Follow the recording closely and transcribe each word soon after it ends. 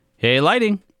Hey,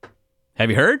 Lighting.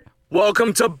 Have you heard?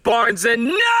 Welcome to Barnes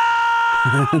and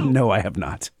No, I have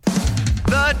not.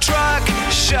 The Truck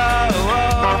Show.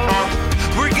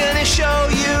 We're gonna show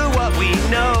you what we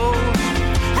know.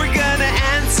 We're gonna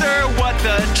answer what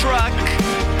the truck,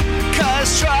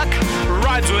 'cause truck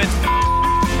rhymes with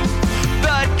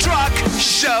the Truck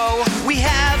Show. We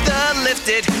have the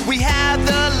lifted, we have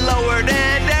the lowered,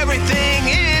 and everything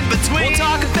in between. We'll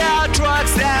talk about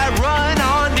trucks that run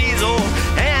on diesel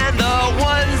and the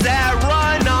ones that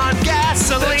run on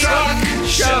gasoline. The Truck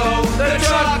Show, the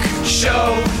Truck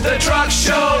Show, the Truck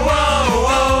Show. Whoa,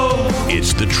 whoa.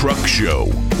 It's the Truck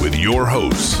Show with your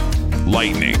hosts,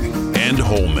 Lightning and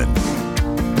Holman.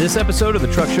 This episode of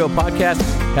the Truck Show podcast,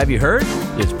 Have You Heard?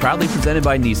 Is proudly presented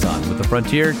by Nissan. With the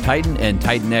Frontier, Titan, and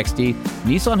Titan XD,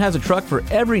 Nissan has a truck for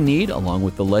every need, along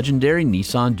with the legendary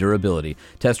Nissan durability.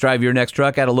 Test drive your next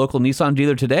truck at a local Nissan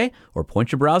dealer today, or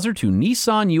point your browser to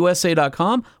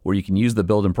nissanusa.com, where you can use the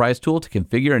build and price tool to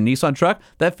configure a Nissan truck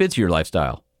that fits your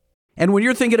lifestyle. And when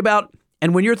you're thinking about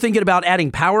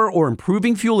adding power or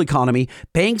improving fuel economy,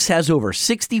 Banks has over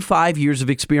 65 years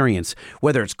of experience.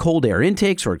 Whether it's cold air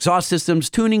intakes or exhaust systems,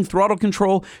 tuning, throttle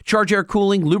control, charge air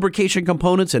cooling, lubrication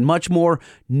components, and much more,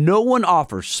 no one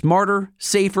offers smarter,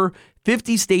 safer,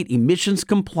 50-state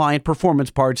emissions-compliant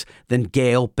performance parts than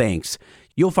Gale Banks.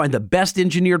 You'll find the best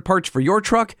engineered parts for your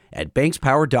truck at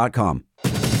bankspower.com.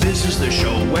 This is the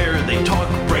show where they talk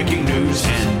breaking news,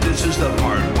 and this is the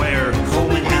part where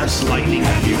Holman asks Lightning,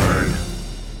 have you heard?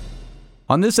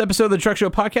 On this episode of the Truck Show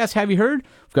podcast, Have You Heard?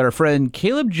 We've got our friend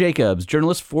Caleb Jacobs,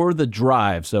 journalist for The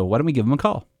Drive. So why don't we give him a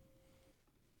call?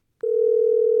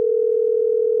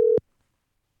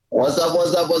 What's up?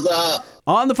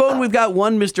 On the phone, we've got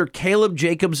one Mr. Caleb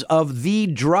Jacobs of The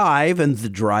Drive and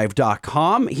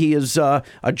thedrive.com. He is a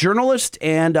journalist,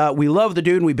 and we love the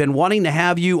dude, and we've been wanting to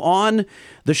have you on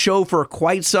the show for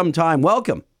quite some time.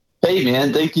 Welcome. Hey,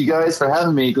 man. Thank you guys for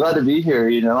having me. Glad to be here.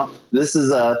 This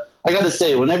is, I got to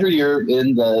say, whenever you're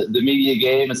in the media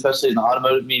game, especially in the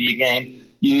automotive media game,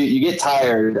 you get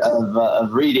tired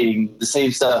of reading the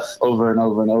same stuff over and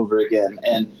over and over again.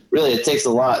 And really, it takes a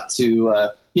lot to,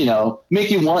 make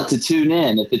you want to tune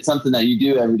in if it's something that you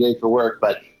do every day for work.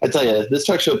 But I tell you, this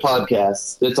Truck Show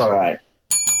podcast, it's all right.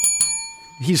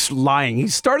 He's lying. He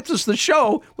starts us the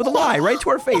show with a lie right to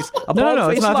our face. No,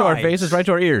 it's not to our face. It's right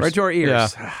to our ears. Right to our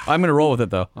ears. Yeah. I'm going to roll with it,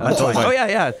 though. Oh,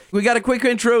 yeah. We got a quick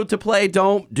intro to play.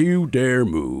 Don't you dare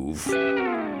move.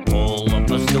 Pull up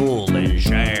a stool and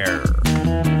share.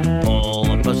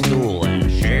 Pull up a stool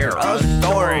and share a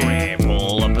story.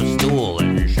 Pull up a stool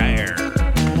and share.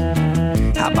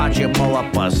 How about you pull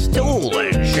up a stool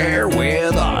and share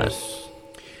with us?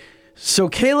 So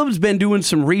Caleb's been doing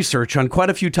some research on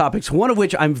quite a few topics, one of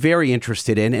which I'm very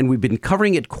interested in, and we've been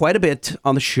covering it quite a bit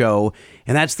on the show,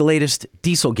 and that's the latest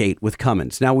Dieselgate with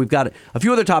Cummins. Now, we've got a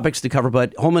few other topics to cover,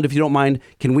 but Holman, if you don't mind,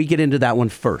 can we get into that one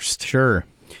first? Sure.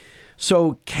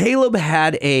 So Caleb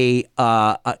had an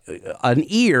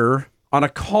ear on a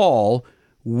call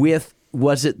with,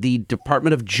 was it the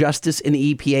Department of Justice and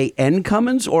EPA and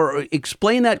Cummins? Or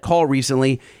explain that call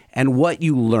recently and what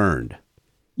you learned.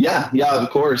 Yeah, of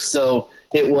course. So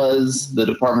it was the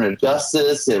Department of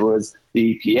Justice, it was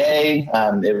the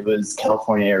EPA, it was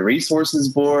California Air Resources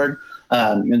Board.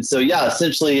 And so,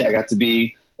 essentially I got to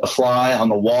be a fly on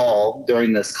the wall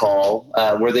during this call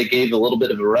where they gave a little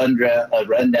bit of a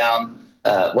rundown,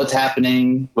 what's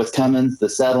happening with Cummins, the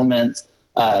settlement,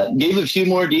 gave a few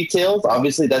more details.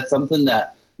 Obviously, that's something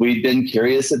that we've been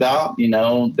curious about.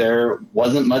 There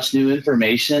wasn't much new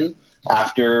information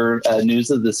after news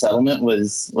of the settlement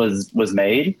was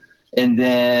made. And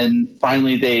then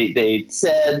finally they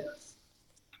said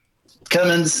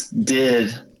Cummins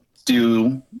did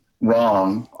do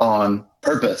wrong on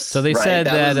purpose. So they said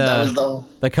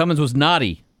that Cummins was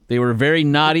naughty. They were very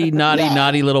naughty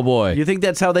naughty little boy. You think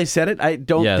that's how they said it? I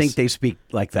don't think they speak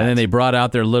like that. And then they brought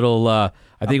out their little, I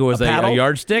think it was a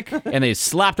yardstick, and they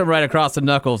slapped him right across the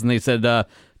knuckles, and they said, $2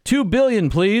 billion,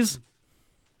 please.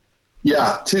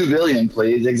 Yeah, $2 billion,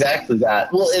 please. Exactly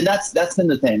that. Well, and that's been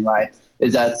the thing, right?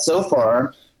 Is that so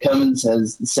far Cummins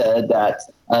has said that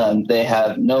they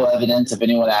have no evidence of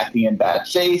anyone acting in bad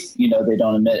faith. They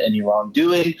don't admit any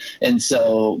wrongdoing, and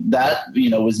so that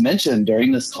was mentioned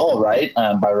during this call, right?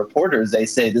 By reporters, they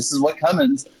say this is what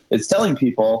Cummins is telling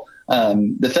people.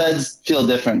 The feds feel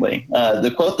differently.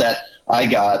 The quote that I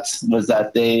got was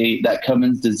that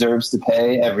Cummins deserves to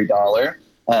pay every dollar.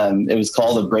 It was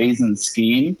called a brazen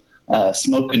scheme.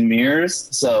 Smoke and mirrors.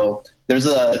 So there's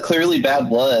a clearly bad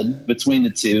blood between the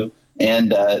two,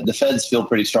 and the feds feel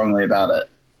pretty strongly about it.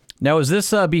 Now, is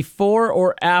this before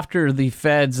or after the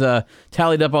feds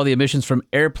tallied up all the emissions from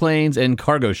airplanes and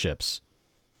cargo ships?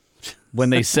 When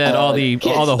they said all the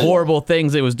horrible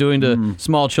things it was doing to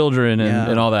small children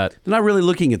and all that. They're not really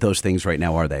looking at those things right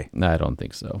now, are they? No, I don't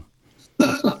think so.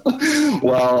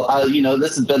 Well,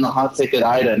 this has been the hot ticket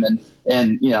item,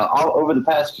 and all over the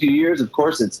past few years, of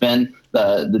course, it's been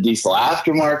the diesel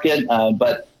aftermarket.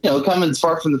 But Cummins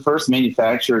far from the first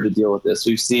manufacturer to deal with this.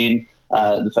 We've seen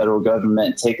the federal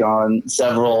government take on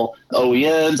several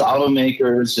OEMs,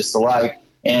 automakers, just alike.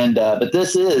 And but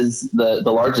this is the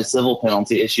largest civil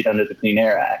penalty issued under the Clean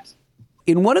Air Act.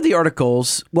 In one of the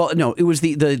articles, it was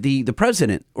the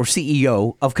president or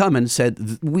CEO of Cummins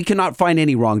said we cannot find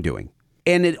any wrongdoing,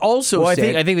 and it also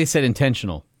said, I think they said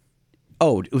intentional.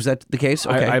 Oh, was that the case?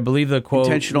 Okay. I believe the quote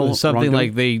intentional was something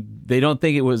wrongdoing? like they don't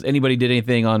think it was anybody did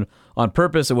anything on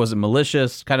purpose. It wasn't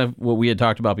malicious, kind of what we had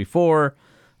talked about before.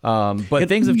 But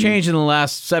things have changed in the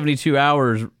last 72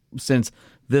 hours since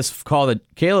this call that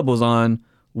Caleb was on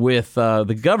with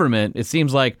the government. It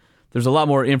seems like there's a lot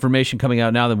more information coming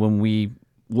out now than when we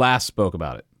last spoke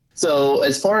about it. So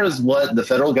as far as what the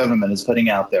federal government is putting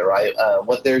out there, right,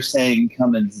 what they're saying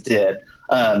Cummins did,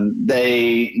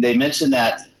 they mentioned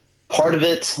that part of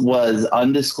it was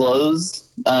undisclosed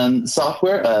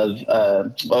software of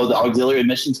the auxiliary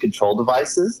emissions control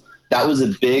devices. That was a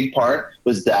big part,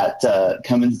 was that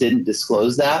Cummins didn't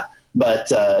disclose that. But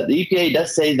the EPA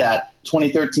does say that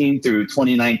 2013 through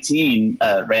 2019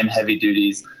 Ram heavy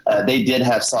duties, they did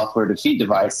have software defeat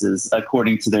devices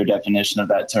according to their definition of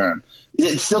that term.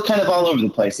 It's still kind of all over the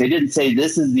place. They didn't say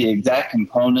this is the exact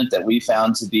component that we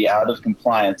found to be out of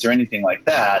compliance or anything like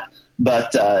that.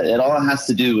 But it all has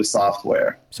to do with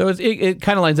software. So it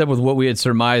kind of lines up with what we had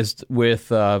surmised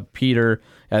with Peter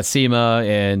at SEMA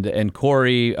and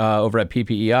Corey over at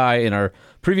PPEI in our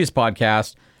previous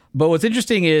podcast. But what's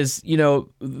interesting is,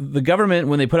 the government,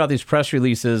 when they put out these press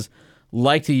releases,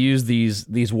 like to use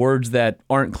these words that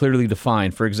aren't clearly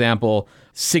defined. For example,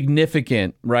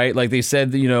 significant, right? Like they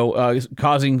said,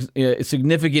 causing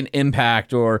significant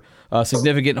impact or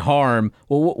significant harm.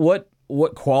 Well,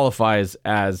 what qualifies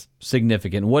as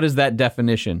significant? What is that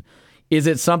definition? Is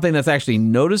it something that's actually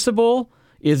noticeable?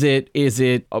 Is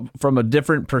it from a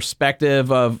different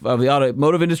perspective of the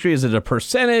automotive industry? Is it a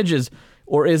percentage?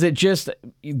 Or is it just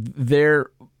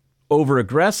they're over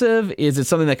aggressive? Is it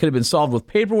something that could have been solved with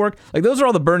paperwork? Like, those are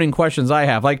all the burning questions I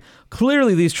have. Like,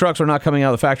 clearly these trucks are not coming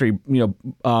out of the factory,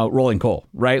 rolling coal,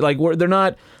 right? Like, they're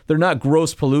not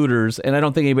gross polluters, and I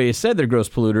don't think anybody has said they're gross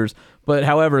polluters. But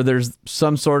however, there's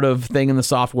some sort of thing in the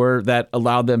software that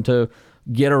allowed them to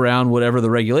get around whatever the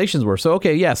regulations were. So,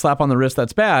 okay, yeah, slap on the wrist,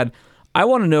 that's bad. I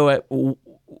want to know at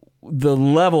the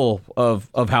level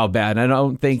of how bad. And I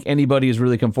don't think anybody has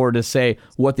really come forward to say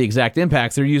what the exact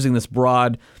impacts. They're using this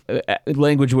broad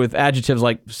language with adjectives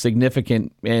like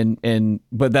significant,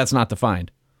 but that's not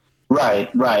defined. Right.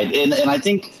 And I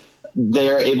think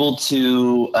they're able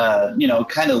to,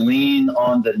 kind of lean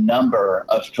on the number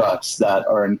of trucks that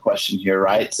are in question here,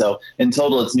 right? So in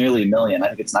total, it's nearly 1 million. I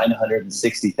think it's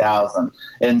 960,000.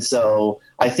 And so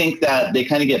I think that they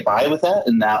kind of get by with that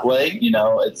in that way.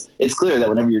 It's clear that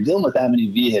whenever you're dealing with that many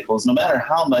vehicles, no matter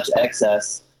how much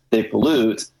excess they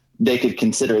pollute, they could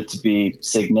consider it to be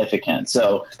significant.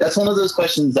 So that's one of those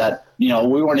questions that,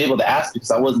 we weren't able to ask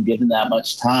because I wasn't given that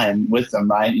much time with them,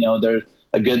 right? There's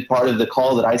a good part of the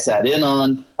call that I sat in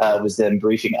on was them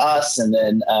briefing us, and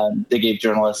then they gave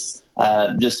journalists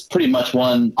just pretty much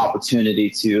one opportunity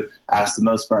to ask the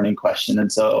most burning question.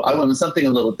 And so I went with something a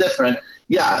little different.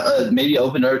 Maybe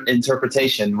open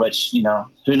interpretation, which,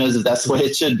 who knows if that's the way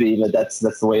it should be, but that's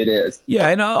the way it is. Yeah,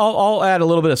 and I'll add a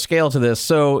little bit of scale to this.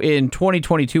 So in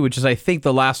 2022, which is, I think,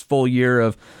 the last full year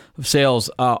of sales,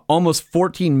 almost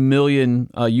 14 million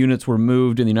units were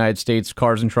moved in the United States,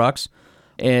 cars and trucks.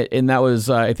 And that was,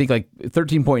 I think, like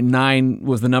 13.9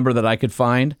 was the number that I could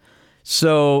find.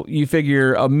 So you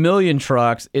figure 1 million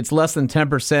trucks, it's less than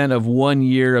 10% of 1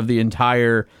 year of the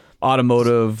entire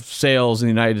automotive sales in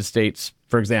the United States,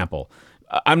 for example.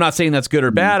 I'm not saying that's good or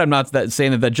bad. I'm not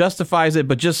saying that justifies it,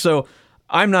 but just so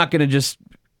I'm not going to just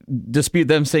dispute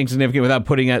them saying significant without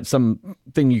putting out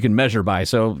something you can measure by.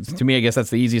 So to me, I guess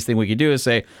that's the easiest thing we could do is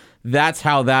say that's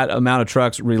how that amount of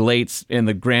trucks relates in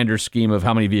the grander scheme of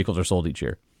how many vehicles are sold each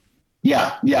year.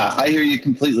 Yeah, I hear you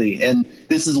completely. And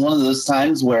this is one of those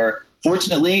times where,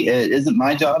 fortunately, it isn't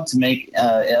my job to make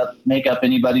up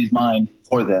anybody's mind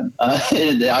for them.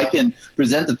 I can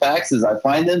present the facts as I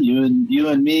find them. You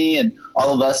and me and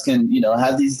all of us can,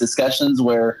 have these discussions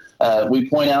where we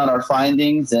point out our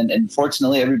findings. And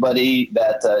fortunately, everybody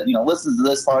that listens to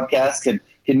this podcast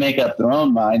can can make up their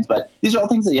own minds. But these are all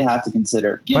things that you have to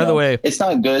consider. By the way, it's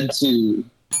not good to.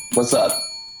 What's up?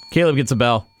 Caleb gets a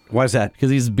bell. Why is that? Because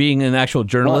he's being an actual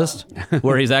journalist,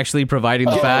 where he's actually providing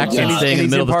the facts and staying in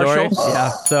the middle of the story. Yeah.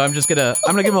 So I'm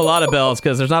gonna give him a lot of bells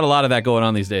because there's not a lot of that going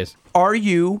on these days. Are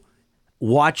you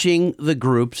watching the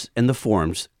groups and the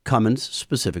forums, Cummins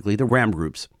specifically, the Ram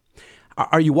groups?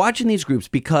 Are you watching these groups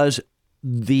because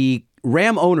the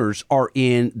Ram owners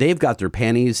they've got their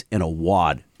panties in a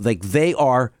wad. Like, they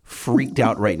are freaked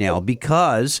out right now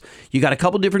because you got a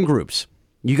couple different groups.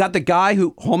 You got the guy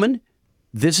who, Holman,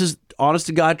 this is honest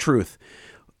to God truth.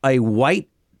 A white,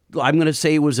 I'm going to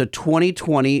say it was a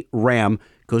 2020 Ram,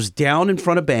 goes down in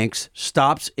front of Banks,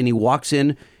 stops, and he walks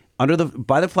in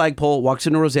by the flagpole, walks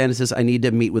into Roseanne and says, I need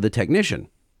to meet with a technician.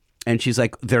 And she's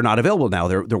like, they're not available now.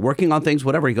 They're working on things,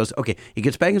 whatever. He goes, okay. He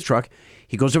gets back in his truck.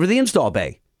 He goes over to the install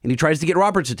bay and he tries to get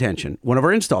Robert's attention, one of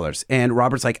our installers. And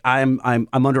Robert's like, I'm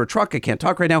under a truck. I can't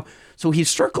talk right now. So he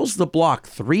circles the block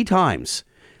 3 times.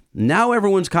 Now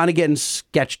everyone's kind of getting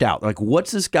sketched out. Like,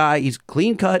 what's this guy? He's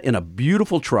clean cut in a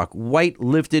beautiful truck, white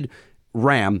lifted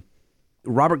Ram.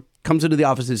 Robert comes into the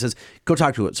office and says, go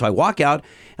talk to it. So I walk out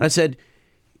and I said,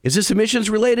 is this emissions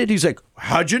related? He's like,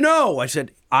 how'd you know? I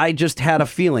said, I just had a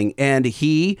feeling. And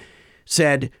he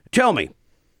said, tell me,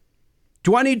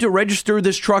 do I need to register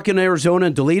this truck in Arizona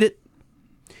and delete it?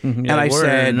 And I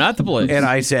said, not the place. And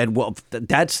I said, well,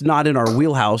 that's not in our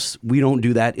wheelhouse. We don't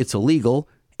do that. It's illegal.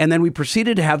 And then we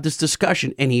proceeded to have this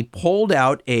discussion, and he pulled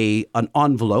out an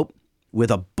envelope with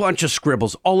a bunch of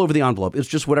scribbles all over the envelope. It was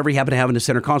just whatever he happened to have in the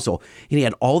center console. And he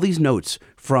had all these notes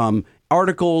from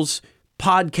articles,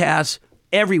 podcasts,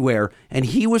 everywhere. And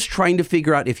he was trying to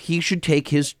figure out if he should take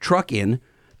his truck in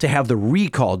to have the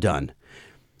recall done.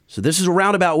 So this is a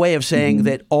roundabout way of saying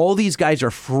that all these guys are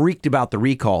freaked about the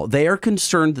recall. They are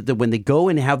concerned that when they go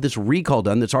and have this recall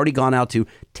done, that's already gone out to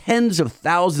tens of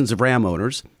thousands of Ram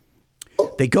owners,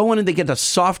 they go in and they get the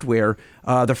software,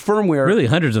 the firmware. Really,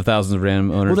 hundreds of thousands of Ram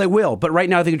owners. Well, they will. But right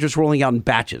now, I think they're just rolling out in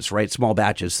batches, right? Small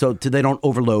batches. So they don't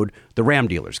overload the Ram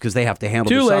dealers because they have to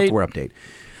handle the software update.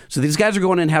 So these guys are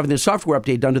going in and having this software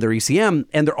update done to their ECM,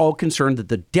 and they're all concerned that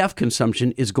the DEF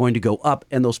consumption is going to go up,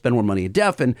 and they'll spend more money in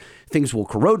DEF, and things will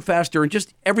corrode faster, and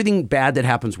just everything bad that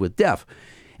happens with DEF.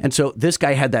 And so this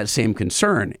guy had that same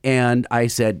concern. And I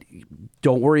said,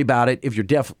 don't worry about it. If your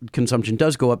DEF consumption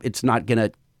does go up, it's not going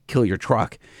to kill your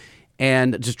truck.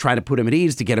 And just trying to put him at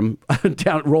ease to get him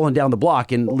rolling down the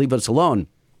block and leave us alone.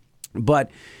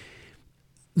 But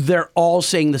they're all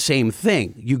saying the same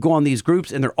thing. You go on these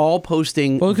groups and they're all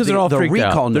posting because they're all the freaked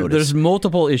recall out. notice. There's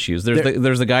multiple issues.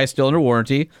 There's the guy still under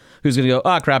warranty who's going to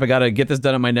go, crap, I got to get this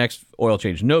done at my next oil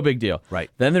change. No big deal.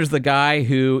 Right. Then there's the guy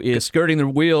who is skirting the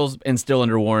wheels and still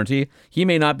under warranty. He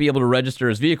may not be able to register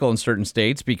his vehicle in certain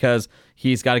states because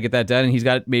he's got to get that done, and he's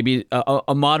got maybe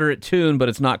a moderate tune, but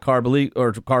it's not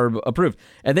carb approved.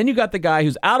 And then you got the guy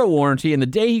who's out of warranty, and the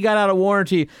day he got out of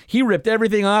warranty, he ripped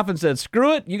everything off and said,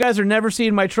 screw it, you guys are never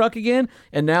seeing my truck again.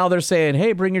 And now they're saying,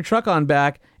 hey, bring your truck on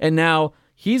back. And now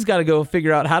he's got to go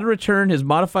figure out how to return his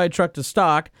modified truck to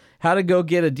stock, how to go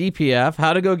get a DPF,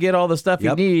 how to go get all the stuff he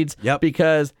needs,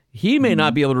 because he may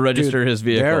not be able to register his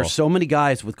vehicle. There are so many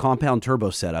guys with compound turbo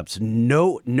setups,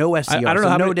 no SCR, I don't know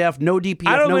how no DEF, no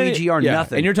DPF, no EGR,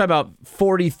 nothing. And you're talking about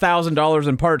 $40,000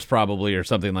 in parts probably or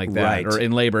something like that, Right. or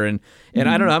in labor. And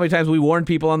I don't know how many times we warned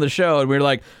people on the show and we were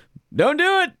like, don't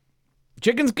do it.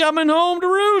 Chicken's coming home to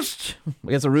roost. I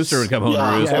guess a rooster would come home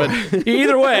to roost, but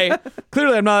either way,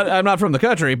 clearly I'm not from the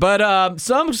country. But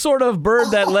some sort of bird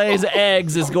that lays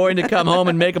eggs is going to come home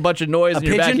and make a bunch of noise in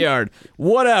your backyard,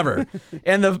 whatever.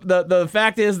 And the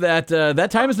fact is that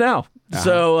that time is now.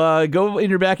 So go in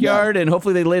your backyard and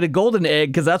hopefully they laid a golden egg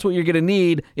because that's what you're going to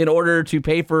need in order to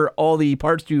pay for all the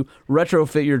parts to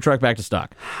retrofit your truck back to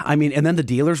stock. I mean, and then the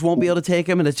dealers won't be able to take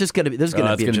them, and it's just going to be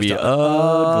be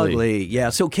ugly. Yeah.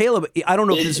 So Caleb, I don't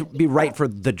know if this would be right for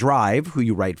the Drive, who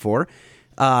you write for.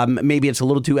 Maybe it's a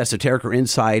little too esoteric or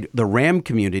inside the Ram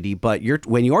community, but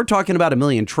when you're talking about 1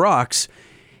 million trucks,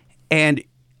 and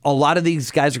a lot of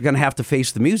these guys are going to have to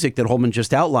face the music that Holman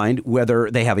just outlined, whether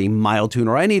they have a mild tune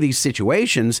or any of these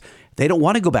situations, they don't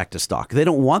want to go back to stock. They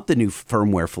don't want the new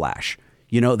firmware flash.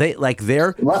 They're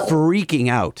freaking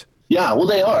out. Yeah, well,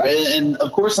 they are. And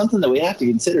of course, something that we have to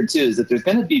consider, too, is that there's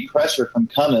going to be pressure from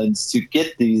Cummins to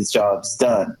get these jobs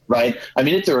done, right? I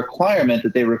mean, it's a requirement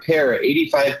that they repair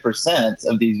 85%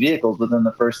 of these vehicles within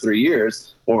the first 3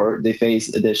 years, or they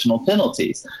face additional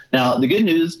penalties. Now, the good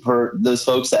news for those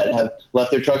folks that have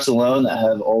left their trucks alone, that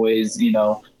have always,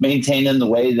 maintained them the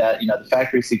way that, the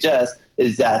factory suggests,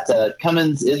 is that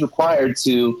Cummins is required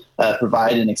to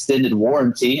provide an extended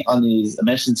warranty on these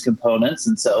emissions components.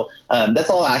 And so that's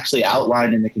all actually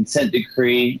outlined in the consent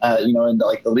decree, in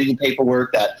the legal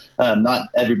paperwork that not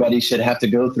everybody should have to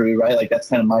go through, right? Like that's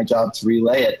kind of my job to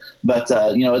relay it. But,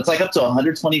 it's like up to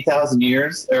 120,000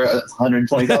 years or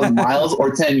 120,000 miles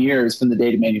or 10 years from the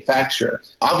date of manufacture.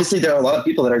 Obviously, there are a lot of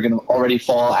people that are going to already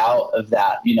fall out of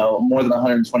that, more than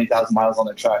 120,000 miles on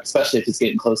their truck, especially if it's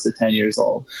getting close to 10 years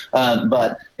old.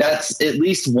 But that's at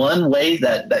least one way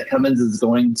that Cummins is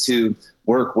going to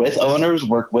work with owners,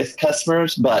 work with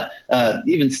customers. But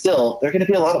even still, there are going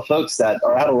to be a lot of folks that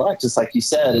are out of luck, just like you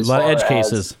said. A lot of edge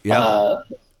cases.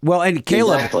 Well, and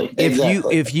Caleb,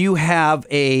 Exactly. if you have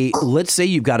let's say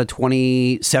you've got a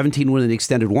 2017 with an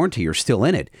extended warranty, you're still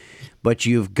in it, but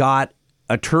you've got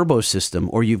a turbo system,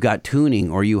 or you've got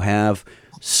tuning, or you have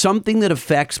something that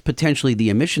affects potentially the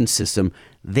emission system,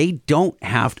 they don't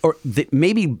have to, or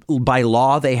maybe by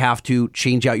law they have to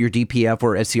change out your DPF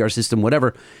or SCR system,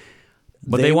 whatever.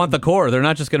 But they want the core. They're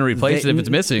not just going to replace it if it's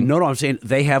missing. No, I'm saying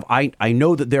they have. I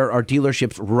know that there are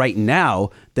dealerships right now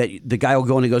that the guy will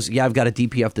go in and goes, yeah, I've got a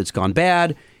DPF that's gone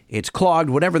bad. It's clogged,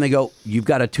 whatever. And they go, you've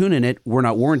got a tune in it. We're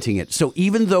not warranting it. So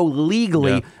even though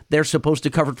legally they're supposed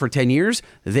to cover it for 10 years,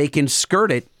 they can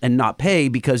skirt it and not pay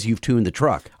because you've tuned the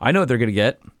truck. I know what they're going to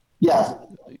get. Yeah.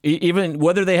 Even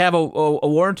whether they have a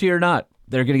warranty or not,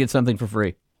 they're going to get something for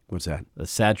free. What's that? A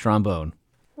sad trombone.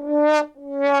 They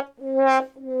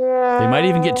might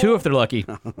even get two if they're lucky.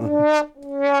 And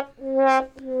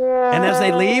as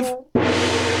they leave,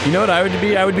 you know what I would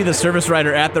be? I would be the service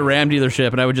writer at the Ram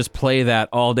dealership, and I would just play that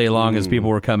all day long as people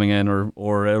were coming in,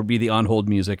 or it would be the on-hold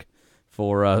music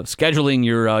for scheduling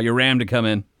your Ram to come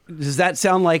in. does that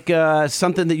sound like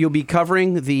something that you'll be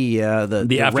covering? The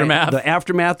aftermath? The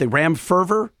aftermath, the Ram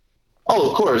fervor? Oh,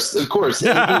 of course.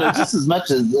 Just as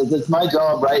much as it's my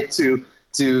job, right,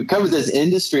 to cover this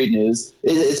industry news,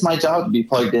 it's my job to be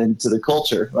plugged into the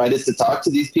culture, right? It's to talk to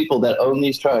these people that own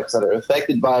these trucks, that are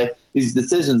affected by these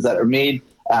decisions that are made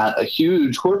at a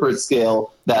huge corporate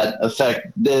scale that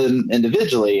affect them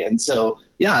individually. And so,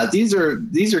 yeah, these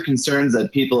are concerns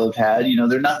that people have had.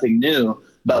 They're nothing new.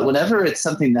 But whenever it's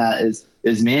something that is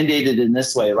mandated in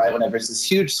this way, right, whenever it's this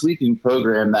huge sweeping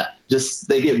program that just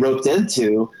they get roped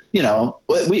into, we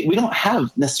don't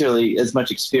have necessarily as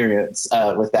much experience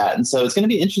with that. And so it's going to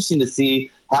be interesting to see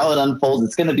how it unfolds.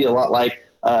 It's going to be a lot like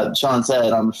Sean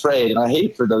said, I'm afraid, and I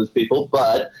hate for those people,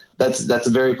 but that's a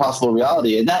very possible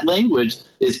reality. And that language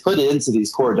is put into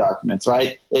these core documents,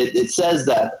 right? It says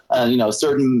that,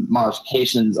 certain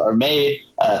modifications are made.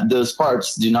 Those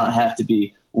parts do not have to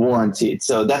be warranted.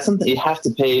 So that's something you have to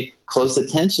pay close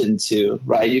attention to,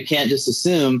 right? You can't just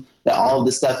assume that all of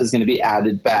this stuff is going to be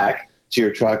added back to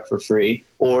your truck for free,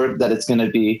 or that it's going to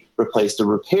be replaced or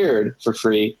repaired for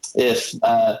free if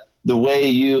the way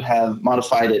you have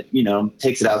modified it,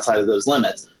 takes it outside of those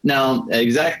limits. Now,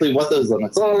 exactly what those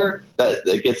limits are,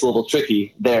 that gets a little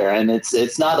tricky there, and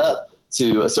it's not up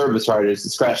to a service writer's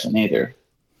discretion either.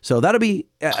 So that'll be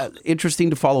interesting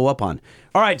to follow up on.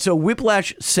 All right, so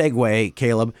Whiplash segue,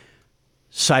 Caleb,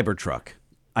 Cybertruck.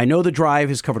 I know the drive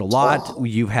has covered a lot.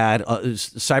 You've had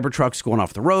Cybertrucks going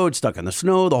off the road, stuck in the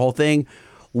snow, the whole thing.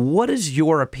 What is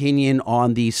your opinion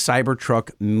on the Cybertruck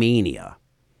mania?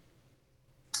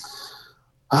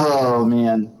 Oh,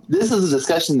 man. This is a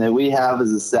discussion that we have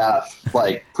as a staff,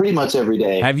 pretty much every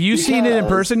day. Have you seen it in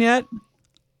person yet?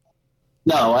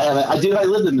 No, I haven't. I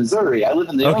live in Missouri. I live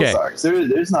in the Ozarks.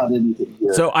 There's not anything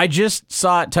here. So I just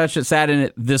saw it, touched it, sat in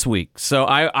it this week. So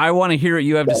I want to hear what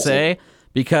you have to say,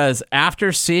 because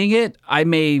after seeing it, I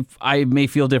may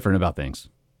feel different about things.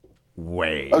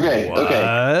 Wait. Okay.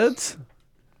 What?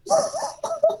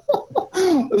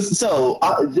 So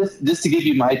just to give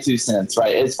you my 2 cents,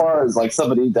 right? As far as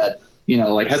somebody that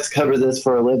has to cover this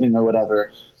for a living or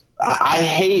whatever, I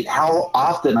hate how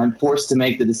often I'm forced to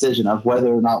make the decision of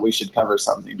whether or not we should cover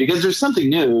something, because there's something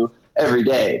new every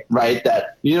day, right?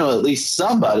 That, at least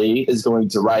somebody is going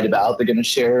to write about. They're going to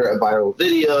share a viral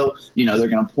video, they're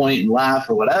going to point and laugh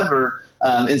or whatever.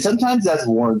 And sometimes that's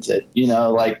warranted,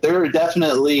 there are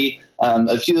definitely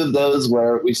a few of those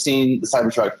where we've seen the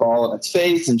Cybertruck fall on its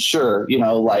face, and sure,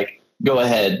 go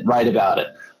ahead, write about it.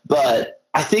 But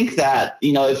I think that,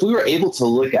 if we were able to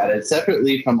look at it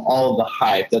separately from all of the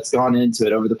hype that's gone into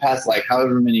it over the past,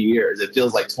 however many years, it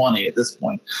feels like 20 at this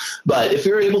point. But if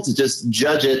we were able to just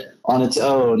judge it on its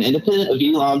own, independent of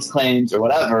Elon's claims or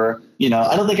whatever,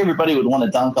 I don't think everybody would want to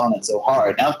dunk on it so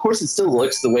hard. Now, of course, it still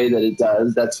looks the way that it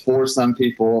does. That's for some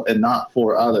people and not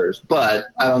for others. But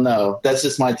I don't know. That's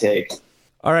just my take.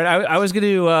 All right, I was going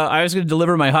to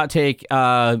deliver my hot take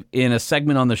in a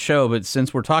segment on the show, but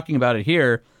since we're talking about it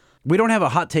here, we don't have a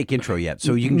hot take intro yet,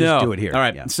 so you can just do it here. All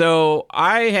right. Yeah. So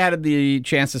I had the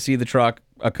chance to see the truck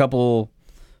a couple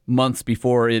months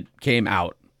before it came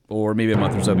out, or maybe a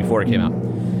month or so before it came out.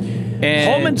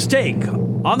 And Holman's take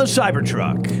on the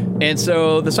Cybertruck. And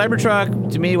so the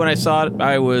Cybertruck, to me, when I saw it,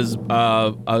 I was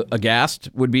aghast.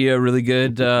 Would be a really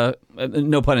good,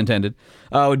 no pun intended,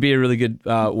 would be a really good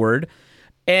word.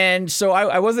 And so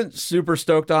I wasn't super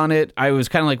stoked on it. I was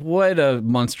kind of like, what a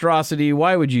monstrosity.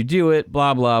 Why would you do it?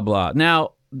 Blah, blah, blah.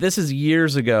 Now, this is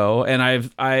years ago, and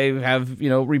I have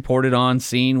reported on,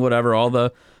 seen, whatever, all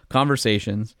the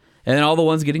conversations, and then all the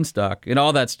ones getting stuck, and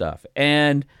all that stuff.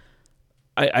 And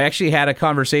I actually had a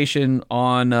conversation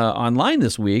on online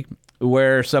this week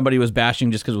where somebody was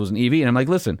bashing just because it was an EV. And I'm like,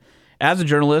 listen, as a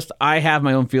journalist, I have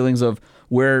my own feelings of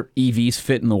where EVs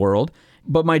fit in the world.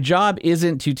 But my job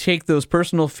isn't to take those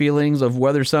personal feelings of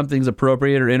whether something's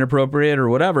appropriate or inappropriate or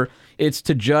whatever. It's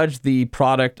to judge the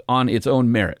product on its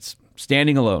own merits,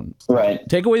 standing alone. Right.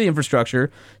 Take away the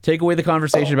infrastructure. Take away the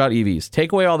conversation about EVs.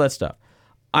 Take away all that stuff.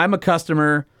 I'm a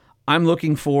customer. I'm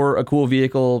looking for a cool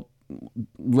vehicle.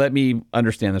 Let me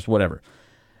understand this, whatever.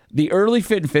 The early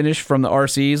fit and finish from the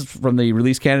RCs, from the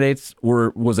release candidates,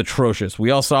 was atrocious. We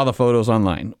all saw the photos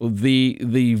online.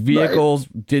 The vehicles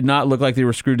did not look like they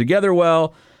were screwed together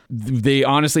well. They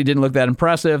honestly didn't look that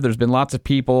impressive. There's been lots of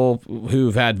people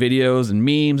who've had videos and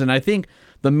memes, and I think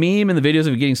the meme and the videos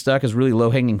of it getting stuck is really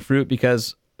low-hanging fruit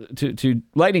because, to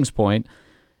Lightning's point,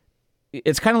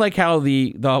 it's kind of like how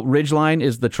the Ridgeline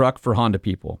is the truck for Honda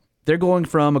people. They're going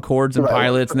from Accords and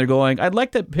Pilots, and they're going, I'd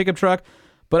like that pickup truck,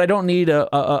 but I don't need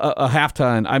a half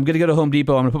ton. I'm going to go to Home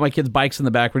Depot. I'm going to put my kids' bikes in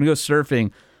the back. We're going to go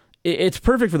surfing. It's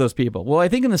perfect for those people. Well, I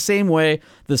think in the same way,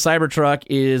 the Cybertruck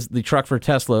is the truck for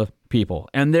Tesla people.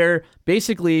 And they're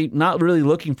basically not really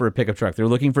looking for a pickup truck. They're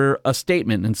looking for a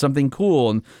statement and something cool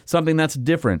and something that's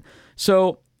different.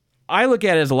 So I look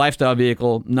at it as a lifestyle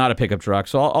vehicle, not a pickup truck.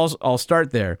 So I'll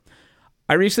start there.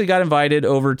 I recently got invited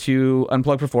over to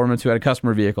Unplugged Performance, who had a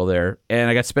customer vehicle there, and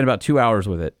I got to spend about 2 hours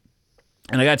with it.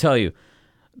 And I got to tell you,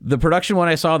 the production one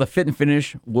I saw, the fit and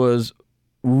finish, was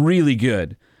really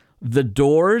good. The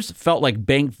doors felt like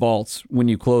bank vaults when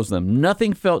you close them.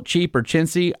 Nothing felt cheap or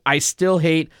chintzy. I still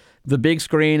hate the big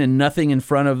screen and nothing in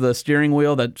front of the steering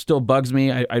wheel. That still bugs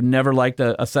me. I've never liked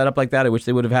a setup like that. I wish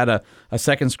they would have had a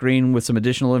second screen with some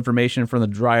additional information from the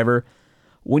driver.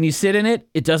 When you sit in it,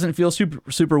 it doesn't feel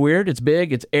super weird. It's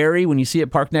big. It's airy. When you see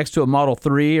it parked next to a Model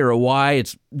 3 or a Y,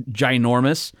 it's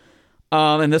ginormous.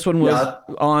 And this one was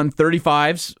on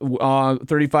 35s,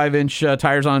 35-inch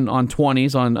tires on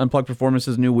 20s on Unplugged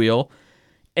Performance's new wheel.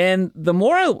 And the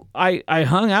more I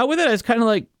hung out with it, I was kind of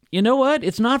like, you know what?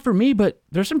 It's not for me, but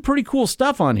there's some pretty cool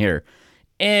stuff on here.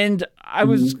 And I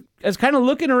was kind of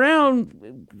looking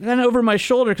around kind of over my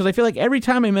shoulder because I feel like every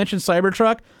time I mention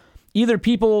Cybertruck, either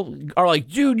people are like,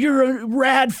 dude, you're a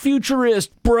rad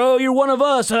futurist, bro. You're one of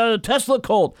us, a Tesla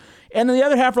cult. And then the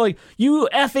other half are like, you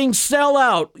effing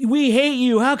sellout. We hate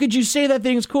you. How could you say that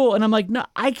thing's cool? And I'm like, no,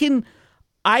 I can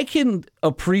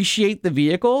appreciate the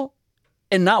vehicle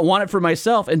and not want it for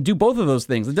myself and do both of those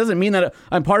things. It doesn't mean that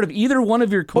I'm part of either one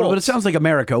of your cults. But it sounds like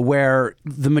America, where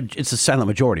it's a silent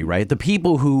majority, right? The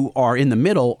people who are in the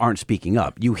middle aren't speaking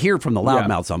up. You hear from the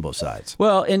loudmouths on both sides.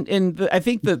 Well, and I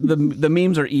think that the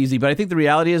memes are easy, but I think the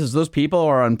reality is those people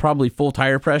are on probably full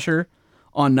tire pressure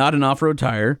on not an off-road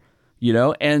tire,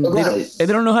 and they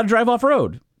don't know how to drive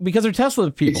off-road because they're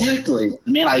Tesla people. Exactly.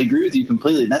 Man, I agree with you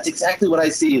completely. That's exactly what I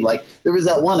see. Like, there was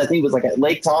that one, I think it was like at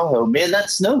Lake Tahoe. Man,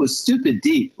 that snow was stupid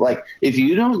deep. Like, if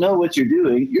you don't know what you're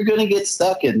doing, you're going to get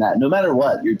stuck in that no matter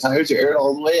what. Your tires are aired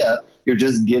all the way up. You're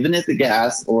just giving it the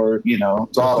gas or,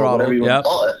 throttle, whatever you want to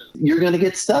call it. You're going to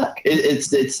get stuck.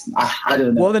 I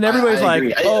don't know. Well, then everybody's I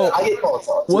get calls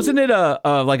all too. Wasn't it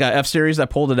like a F-Series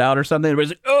that pulled it out or something?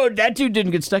 Everybody's like, oh, that dude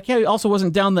didn't get stuck. Yeah, he also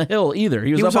wasn't down the hill either.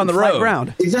 He was up on the road.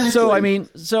 Ground. Exactly.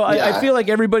 So, I feel like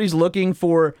everybody's looking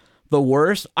for the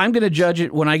worst. I'm going to judge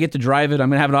it when I get to drive it. I'm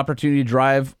going to have an opportunity to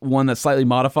drive one that's slightly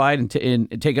modified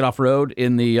and take it off-road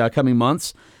in the coming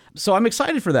months. So I'm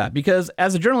excited for that because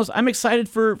as a journalist, I'm excited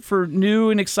for new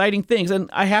and exciting things. And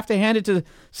I have to hand it to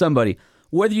somebody.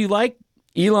 Whether you like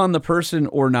Elon the person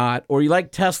or not, or you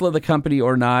like Tesla the company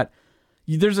or not,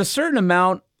 there's a certain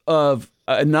amount of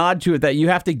a nod to it that you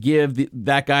have to give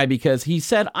that guy because he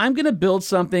said, I'm going to build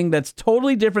something that's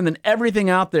totally different than everything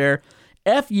out there.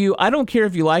 F you, I don't care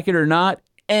if you like it or not.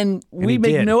 and we he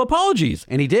make did. no apologies.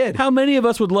 And he did. How many of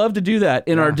us would love to do that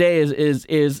in our day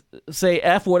is say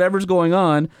F whatever's going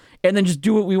on and then just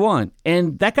do what we want.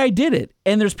 And that guy did it.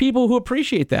 And there's people who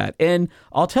appreciate that. And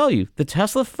I'll tell you, the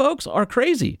Tesla folks are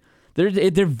crazy.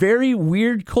 They're very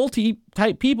weird, culty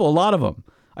type people, a lot of them.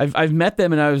 I've met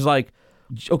them and I was like,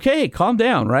 okay, calm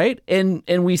down, right? And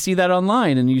we see that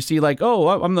online, and you see like, oh,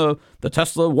 I'm the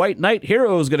Tesla White Knight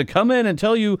hero is going to come in and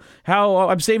tell you how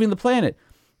I'm saving the planet.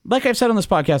 Like I've said on this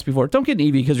podcast before, don't get an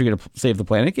EV because you're going to save the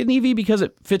planet. Get an EV because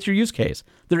it fits your use case.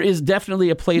 There is definitely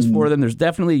a place for them. There's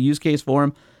definitely a use case for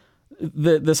them.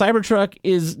 The Cybertruck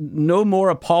is no more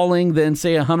appalling than,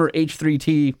 say, a Hummer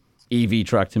H3T EV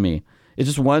truck to me. It's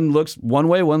just one looks one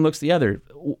way, one looks the other.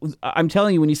 I'm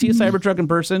telling you, when you see a Cybertruck in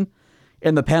person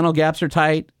and the panel gaps are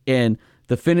tight and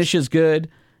the finish is good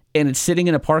and it's sitting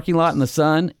in a parking lot in the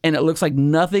sun and it looks like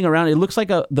nothing around it, looks like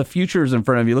the future is in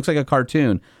front of you. It looks like a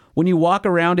cartoon. When you walk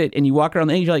around it and you walk around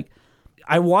the edge, you're like,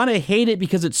 I want to hate it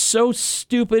because it's so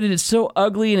stupid and it's so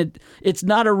ugly and it's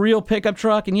not a real pickup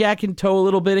truck. And yeah, it can tow a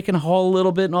little bit, it can haul a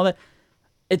little bit and all that.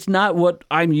 It's not what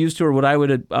I'm used to or what I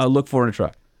would look for in a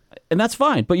truck. And that's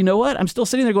fine. But you know what? I'm still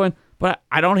sitting there going, but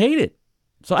I don't hate it.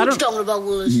 So I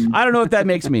don't know if that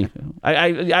makes me.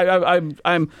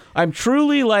 I'm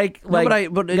truly like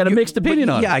got a mixed opinion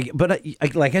on it. Yeah, but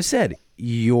like I said,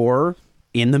 you're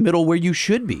in the middle where you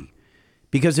should be.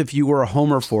 Because if you were a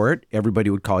homer for it, everybody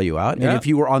would call you out. Yeah. And if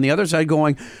you were on the other side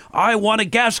going, I want a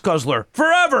gas guzzler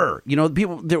forever,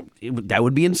 people, that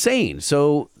would be insane.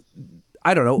 So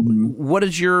I don't know. What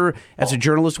is as a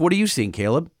journalist, what are you seeing,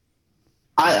 Caleb?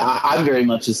 I'm very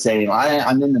much the same.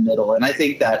 I'm in the middle. And I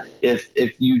think that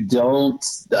if you don't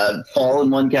fall in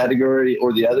one category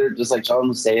or the other, just like Sean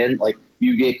was saying, like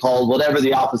you get called whatever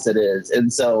the opposite is.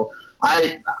 And so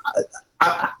I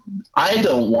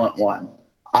don't want one.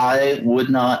 I would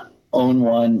not own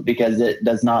one because it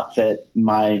does not fit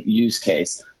my use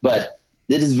case. But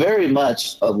it is very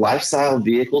much a lifestyle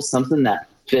vehicle, something that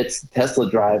fits Tesla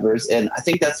drivers. And I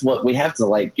think that's what we have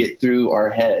to get through our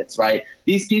heads, right?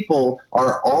 These people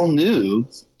are all new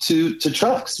to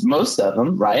trucks, most of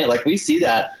them, right? Like we see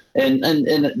that. And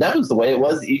that was the way it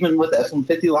was even with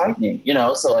F-150 Lightning,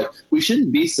 so we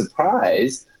shouldn't be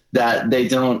surprised that they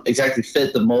don't exactly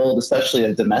fit the mold, especially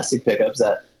of domestic pickups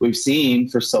that we've seen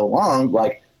for so long.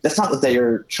 Like, that's not what they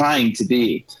are trying to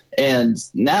be. And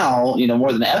now,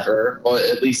 more than ever, or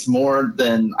at least more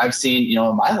than I've seen,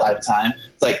 in my lifetime,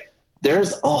 it's like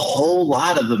there's a whole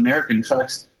lot of American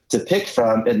trucks to pick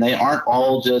from, and they aren't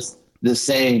all just the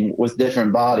same with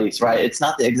different bodies, right? It's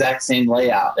not the exact same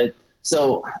layout.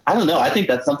 So I don't know. I think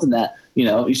that's something that,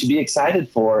 you should be excited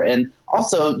for. And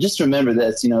also just remember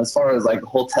this, as far as the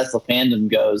whole Tesla fandom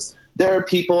goes, there are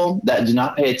people that do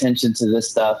not pay attention to this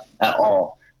stuff at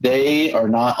all. They are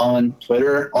not on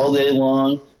Twitter all day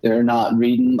long. They're not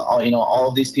reading all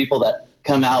of these people that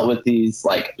come out with these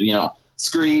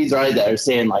screeds, right? That are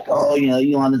saying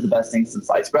Elon is the best thing since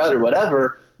sliced bread or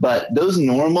whatever. But those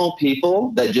normal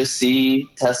people that just see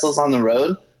Teslas on the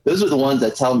road, those are the ones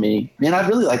that tell me, man, I'd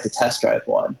really like to test drive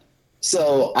one.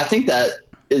 So I think that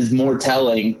is more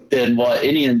telling than what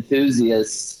any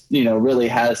enthusiast, really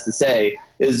has to say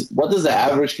is what does the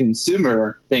average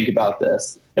consumer think about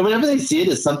this? And whenever they see it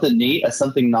as something neat, as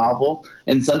something novel,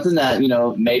 and something that,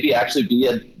 maybe actually be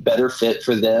a better fit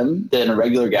for them than a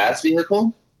regular gas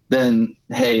vehicle, then,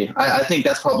 hey, I think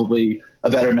that's probably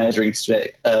a better measuring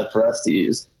stick for us to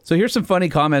use. So here's some funny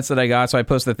comments that I got. So I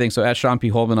posted the thing. So at Sean P.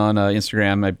 Holman on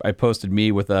Instagram, I posted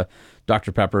me with a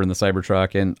Dr. Pepper in the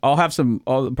Cybertruck, and I'll have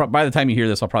by the time you hear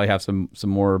this, I'll probably have some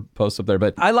more posts up there.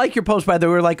 But I like your post, by the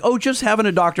way. We're like, just having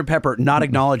a Dr. Pepper, not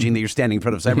acknowledging that you're standing in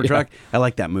front of Cybertruck. Yeah. I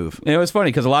like that move. And it was funny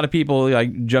because a lot of people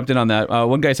jumped in on that.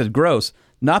 One guy says, gross.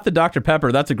 Not the Dr.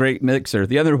 Pepper. That's a great mixer.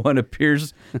 The other one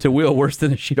appears to wheel worse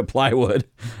than a sheet of plywood.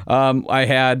 I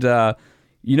had... what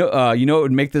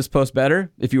would make this post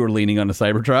better? If you were leaning on a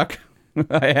Cybertruck.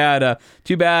 I had,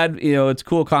 too bad, it's a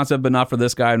cool concept, but not for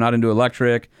this guy. I'm not into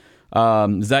electric.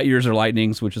 Is that yours or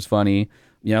Lightning's, which is funny.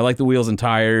 I like the wheels and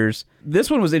tires.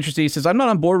 This one was interesting. He says, I'm not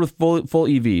on board with full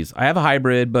EVs. I have a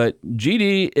hybrid, but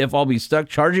GD if I'll be stuck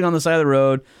charging on the side of the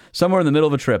road somewhere in the middle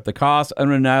of a trip. The cost,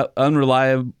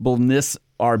 unreliableness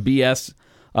are BS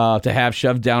to have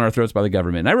shoved down our throats by the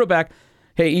government. And I wrote back,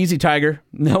 hey, easy, Tiger.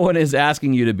 No one is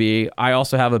asking you to be. I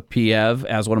also have a PEV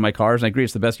as one of my cars, and I agree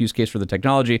it's the best use case for the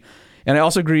technology. And I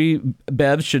also agree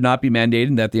BEVs should not be mandated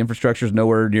and that the infrastructure is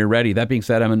nowhere near ready. That being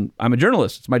said, I'm a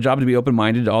journalist. It's my job to be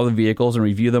open-minded to all the vehicles and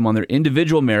review them on their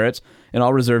individual merits, and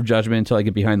I'll reserve judgment until I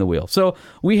get behind the wheel. So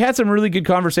we had some really good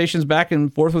conversations back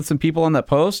and forth with some people on that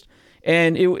post,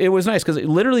 and it was nice because it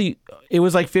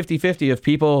was like 50-50 of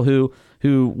people who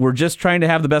who were just trying to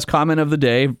have the best comment of the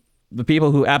day, the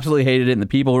people who absolutely hated it, and the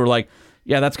people who were like,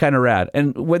 yeah, that's kind of rad.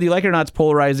 And whether you like it or not, it's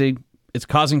polarizing. It's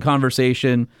causing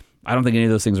conversation. I don't think any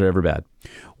of those things are ever bad.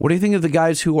 What do you think of the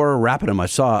guys who are rapping them? I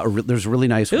saw there's a really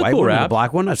nice white cool one and rap. a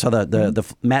black one. I saw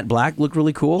the matte black looked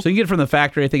really cool. So you can get it from the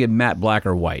factory, I think, in matte black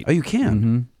or white. Oh, you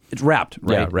can. It's wrapped,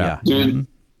 right? Yeah, wrapped. Dude,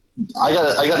 I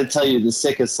gotta tell you, the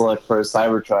sickest look for a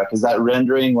Cybertruck is that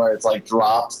rendering where it's like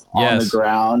dropped on the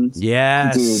ground.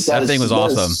 Yes. Dude, That thing was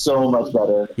awesome. Is so much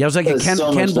better. Yeah, it was like a That is Ken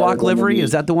so much Block better than livery. the-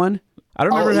 Is that the one? I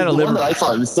don't remember it had a the one liver. that I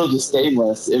saw, it was still just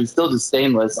stainless. It was still just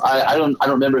stainless. I don't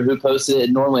remember who posted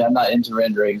it. Normally, I'm not into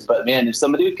renderings, but man, if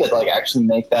somebody could like actually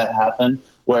make that happen,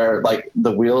 where like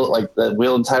the wheel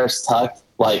and tires tucked,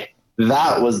 like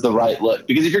that was the right look.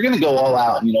 Because if you're gonna go all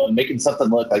out, and making something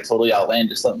look like totally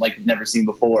outlandish, something like you've never seen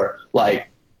before, like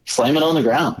slam it on the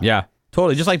ground. Yeah,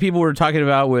 totally. Just like people were talking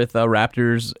about with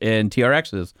Raptors and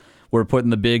TRXs. We're putting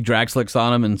the big drag slicks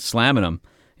on them and slamming them.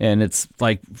 And it's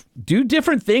like, do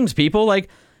different things, people. Like,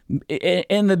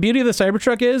 and the beauty of the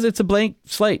Cybertruck is it's a blank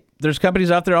slate. There's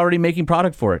companies out there already making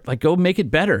product for it. Like, go make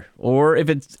it better. Or if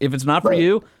it's not for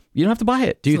you, you don't have to buy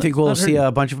it. Do you think we'll see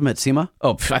a bunch of them at SEMA?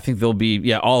 Oh, I think they'll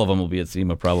be. All of them will be at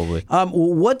SEMA probably.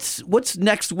 What's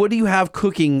next? What do you have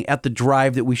cooking at the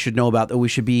Drive that we should know about, that we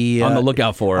should be On the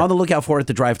lookout for. On the lookout for at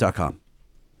thedrive.com.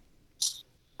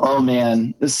 Oh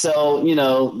man. So,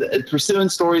 pursuing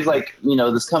stories like,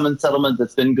 this Cummins settlement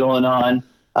that's been going on,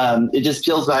 it just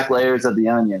peels back layers of the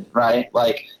onion, right?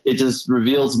 Like it just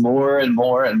reveals more and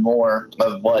more and more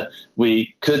of what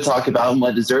we could talk about and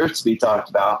what deserves to be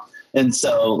talked about. And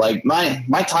so like my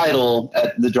title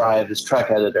at the Drive is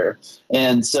truck editor.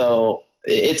 And so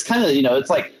it's kind of,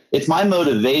 it's my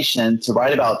motivation to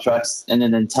write about trucks in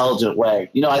an intelligent way.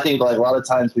 I think like a lot of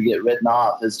times we get written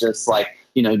off as just like,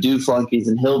 do flunkies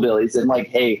and hillbillies, and like,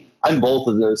 hey, I'm both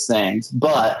of those things,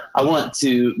 but I want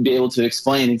to be able to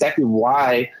explain exactly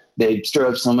why they stir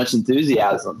up so much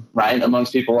enthusiasm, right,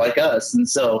 amongst people like us. And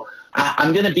so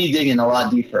I'm going to be digging a lot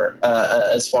deeper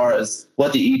as far as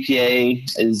what the EPA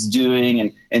is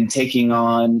doing and taking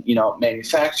on,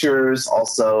 manufacturers,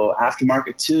 also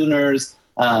aftermarket tuners.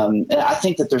 And I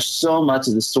think that there's so much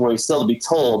of the story still to be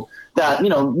told that,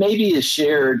 maybe is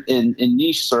shared in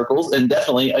niche circles, and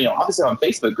definitely, obviously on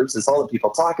Facebook groups, it's all that people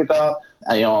talk about,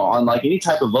 on like any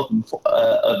type of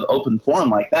open forum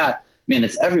like that, man,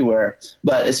 it's everywhere.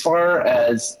 But as far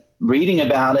as reading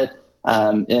about it,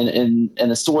 in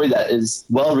a story that is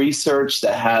well researched,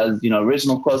 that has,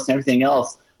 original quotes and everything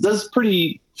else, those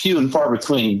pretty few and far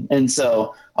between. And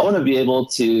so I want to be able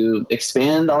to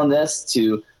expand on this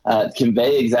to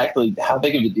convey exactly how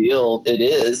big of a deal it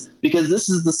is, because this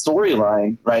is the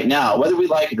storyline right now, whether we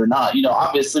like it or not.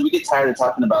 Obviously we get tired of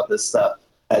talking about this stuff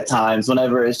at times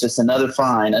whenever it's just another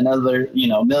fine, another,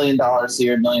 $1 million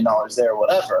here, $1 million there,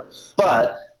 whatever.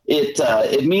 But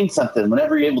it means something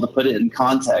whenever you're able to put it in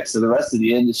context of the rest of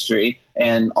the industry,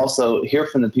 and also hear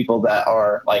from the people that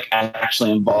are like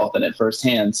actually involved in it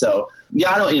firsthand. So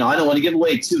yeah, I don't want to give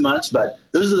away too much, but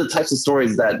those are the types of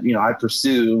stories that, I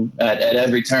pursue at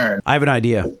every turn. I have an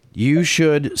idea. You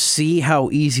should see how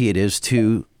easy it is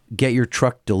to get your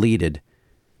truck deleted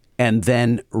and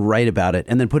then write about it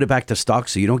and then put it back to stock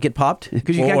so you don't get popped. Or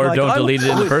don't delete it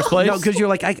in the first place. No, because you're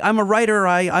like, I'm a writer.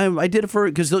 I did it for,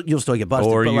 because you'll still get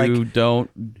busted. Or but you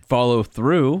don't follow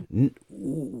through.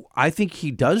 I think he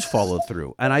does follow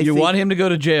through. And You want him to go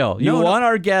to jail. You want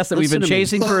our guest that we've been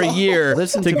chasing for a year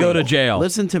to go to jail.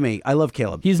 Listen to me. I love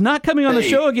Caleb. He's not coming on the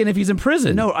show again if he's in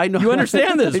prison. No, I know. You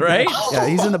understand this, right? Yeah,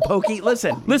 he's in the pokey.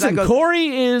 Listen, Corey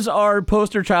is our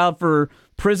poster child for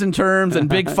prison terms and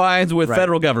big fines with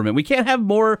federal government. We can't have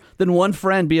more than one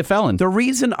friend be a felon. The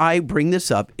reason I bring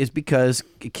this up is because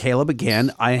Caleb,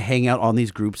 again, I hang out on these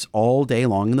groups all day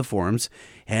long in the forums,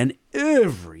 and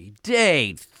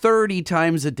day, 30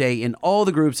 times a day in all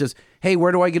the groups is, hey,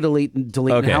 where do I get delete and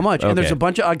how much? And there's a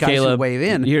bunch of guys Caleb, who wave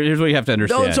in. Here's what you have to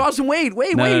understand. No, it's awesome. Wait.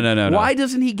 No. Why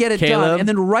doesn't he get it done and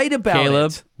then write about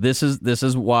Caleb, it? this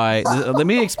is why. Let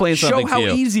me explain something to you. Show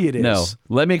how easy it is. No,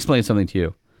 let me explain something to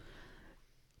you.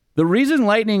 The reason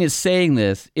Lightning is saying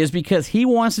this is because he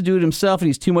wants to do it himself and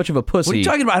he's too much of a pussy. What are you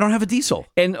talking about? I don't have a diesel.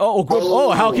 And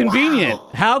how convenient. Wow.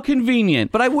 How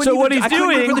convenient. But I wouldn't. So what he's I couldn't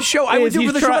do doing it for the show. I would is do it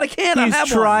for the show, but I can't. I He's have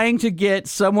trying to get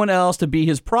someone else to be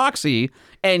his proxy,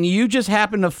 and you just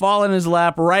happen to fall in his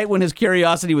lap right when his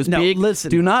curiosity was peaked. Listen.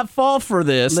 Do not fall for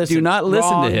this. Do not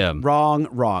listen to him.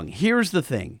 Wrong. Here's the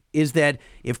thing, is that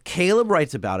if Caleb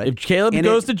writes about it. If Caleb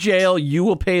goes to jail, you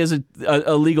will pay his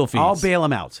a legal fees. I'll bail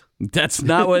him out. That's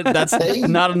not what. That's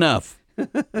not enough.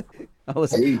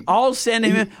 Listen, I'll send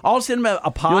him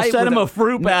a pie. You'll send him with a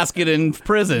fruit basket in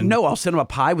prison. No, I'll send him a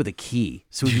pie with a key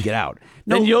so he can get out.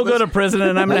 Then you'll go to prison,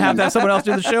 and I'm going to have someone else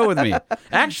do the show with me.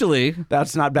 Actually,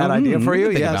 that's not a bad idea for you.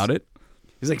 Think Yes. about it.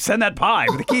 He's like, send that pie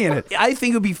with a key in it. I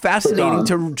think it would be fascinating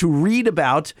to read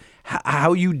about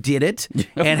how you did it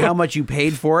and how much you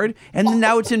paid for it, and then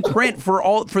now it's in print for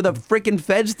the freaking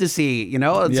feds to see. You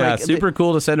know, it's Yeah, like super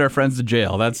cool to send our friends to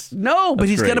jail. But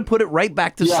he's great. going to put it right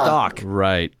back to stock.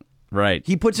 Right.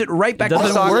 He puts it right back to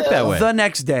doesn't stock. work that way. The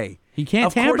next day. He can't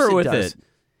Of course tamper with does. it.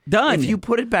 Done. If you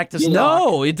put it back to stock.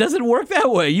 No, it doesn't work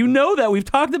that way. You know that. We've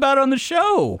talked about it on the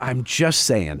show. I'm just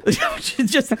saying.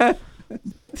 Just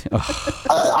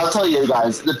I'll tell you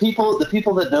guys, the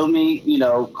people that know me,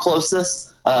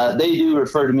 closest, they do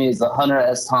refer to me as the Hunter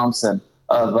S. Thompson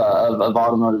of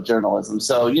automotive journalism.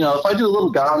 So, if I do a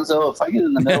little gonzo, if I get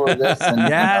in the middle of this, and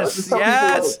Yes. tell people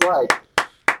what it's like,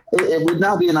 it would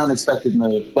not be an unexpected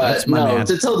move. But man.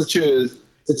 to tell the truth,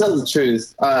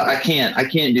 I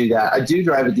can't do that. I do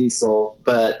drive a diesel,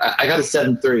 but I got a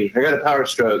 7.3. I got a Power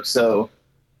Stroke. So,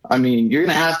 I mean, you're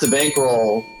going to have to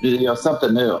bankroll,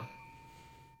 something new.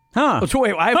 Huh. So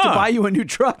wait, I have to buy you a new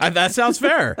truck. That sounds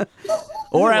fair.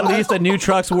 Or at least a new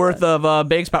truck's worth of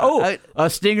Banks power. Oh, a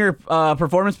Stinger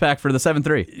performance pack for the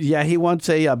 7.3. Yeah, he wants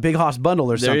a Big Hoss bundle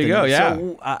or something. There you go, yeah.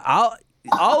 So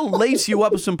I'll lace you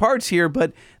up with some parts here,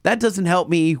 but that doesn't help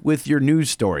me with your news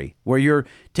story where you're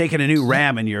taking a new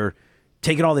Ram and you're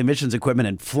taking all the emissions equipment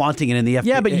and flaunting it in the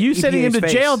Yeah, but you sending him to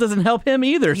EPA's jail face. doesn't help him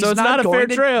either, so He's it's not a fair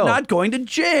trail. Not going to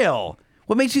jail.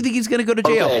 What makes you think he's going to go to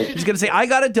jail? Okay. He's going to say, I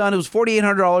got it done. It was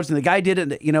 $4,800, and the guy did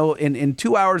it, in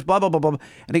 2 hours, blah, blah, blah, blah.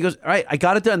 And he goes, all right, I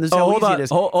got it done. This is how hold easy on. it is.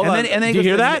 Hold and on. then, and then he Do you goes,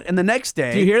 hear that? And the next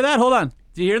day. Do you hear that? Hold on.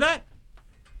 Do you hear that?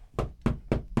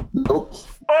 Nope.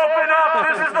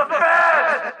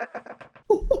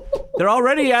 They're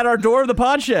already at our door of the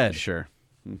pod shed. Sure.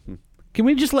 Can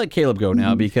we just let Caleb go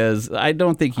now? Because I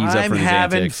don't think he's up I'm for these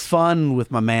having antics. fun with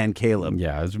my man, Caleb.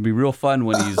 Yeah, it's going to be real fun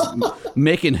when he's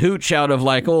making hooch out of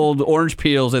like old orange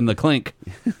peels in the clink.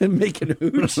 Making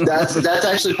hooch. That's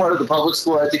actually part of the public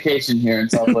school education here in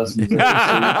Southwest Missouri. So you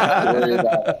don't have to worry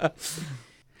about it.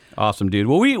 Awesome, dude.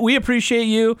 Well, we appreciate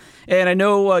you, and I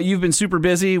know you've been super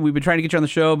busy. We've been trying to get you on the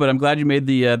show, but I'm glad you made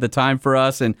the time for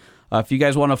us. And if you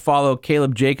guys want to follow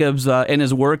Caleb Jacobs and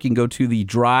his work, you can go to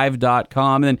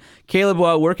thedrive.com. And then,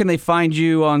 Caleb, where can they find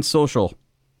you on social?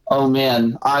 Oh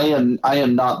man, I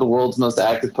am not the world's most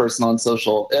active person on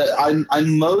social. I'm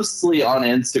mostly on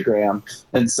Instagram,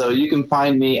 and so you can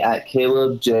find me at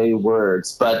Caleb J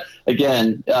Words. But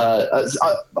again,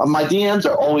 my DMs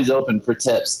are always open for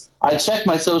tips. I check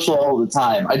my social all the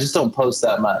time. I just don't post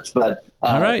that much. But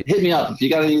All right. hit me up if you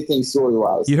got anything story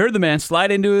wise. You heard the man.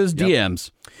 Slide into his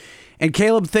DMs. And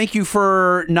Caleb, thank you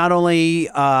for not only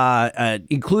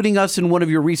including us in one of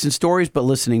your recent stories, but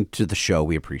listening to the show.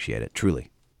 We appreciate it, truly.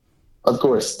 Of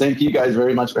course. Thank you guys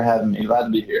very much for having me. Glad to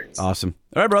be here. Awesome.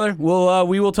 All right, brother. Well,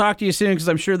 we will talk to you soon because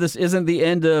I'm sure this isn't the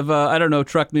end of,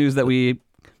 truck news that we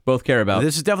both care about.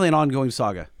 This is definitely an ongoing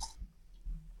saga.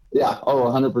 Yeah. Oh,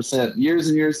 100%. Years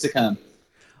and years to come.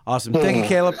 Awesome. Thank you,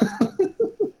 Caleb.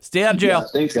 Stay out of jail. Yeah,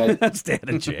 thanks, guys. Stay out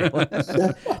of jail.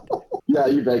 Yeah,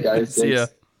 you bet, guys. See ya.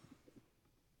 Thanks.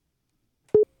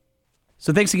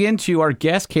 So thanks again to our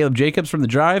guest, Caleb Jacobs from The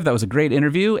Drive. That was a great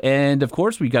interview. And, of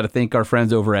course, we got to thank our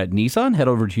friends over at Nissan. Head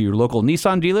over to your local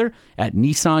Nissan dealer at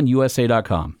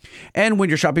nissanusa.com. And when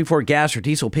you're shopping for gas or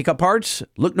diesel pickup parts,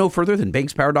 look no further than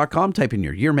bankspower.com. Type in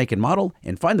your year, make, and model,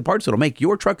 and find the parts that'll make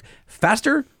your truck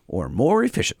faster or more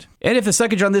efficient. And if the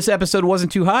suckage on this episode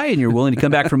wasn't too high and you're willing to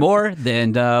come back for more,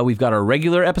 then we've got our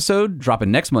regular episode dropping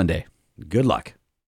next Monday. Good luck.